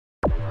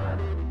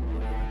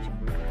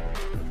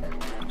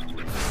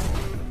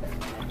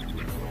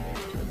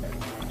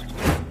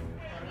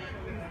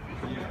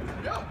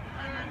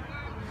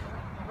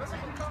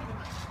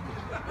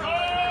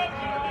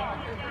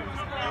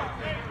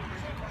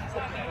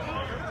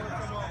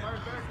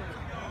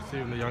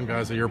seeing the young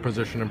guys at your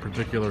position in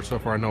particular so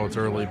far? I know it's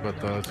early,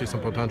 but see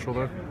some potential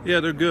there? Yeah,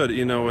 they're good.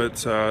 You know,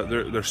 it's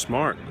they're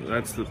smart.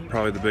 That's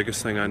probably the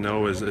biggest thing I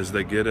know is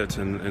they get it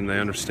and they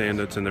understand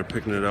it and they're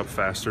picking it up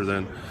faster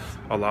than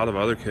a lot of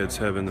other kids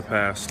have in the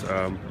past.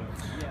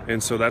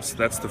 And so that's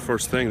the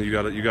first thing. You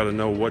got to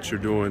know what you're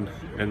doing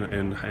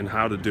and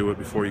how to do it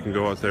before you can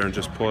go out there and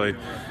just play.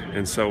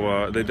 And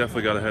so they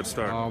definitely got a head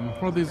start.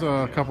 What have these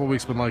couple of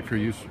weeks been like for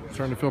you?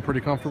 Starting to feel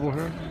pretty comfortable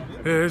here?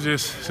 Yeah, it's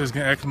just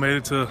getting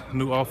acclimated to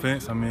new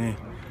offense. I mean,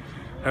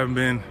 haven't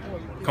been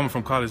coming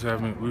from college. We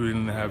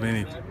didn't have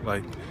any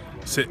like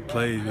set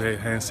plays. We had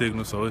hand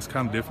signals, so it's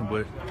kind of different,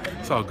 but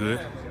it's all good.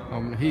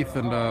 Heath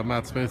and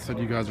Matt Spaeth said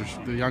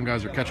the young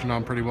guys are catching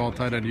on pretty well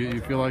tight end.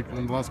 You feel like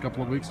in the last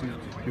couple of weeks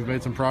you've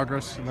made some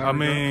progress in that regard?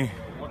 Mean,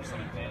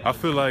 I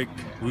feel like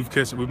we've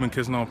been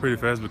catching on pretty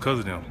fast because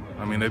of them.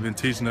 I mean, they've been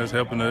teaching us,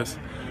 helping us,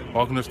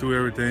 walking us through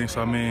everything.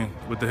 So I mean,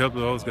 with the help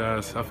of those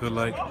guys, I feel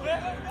like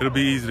it'll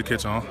be easy to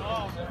catch on.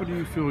 What do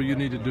you feel you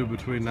need to do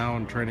between now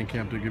and training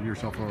camp to give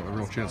yourself a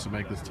real chance to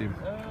make this team?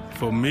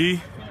 For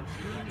me,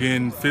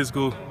 getting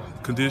physical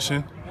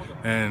condition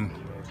and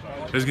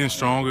just getting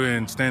stronger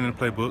and staying in the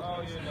playbook.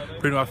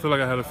 I feel like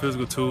I have the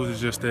physical tools.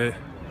 It's just that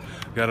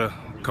I gotta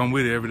come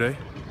with it every day.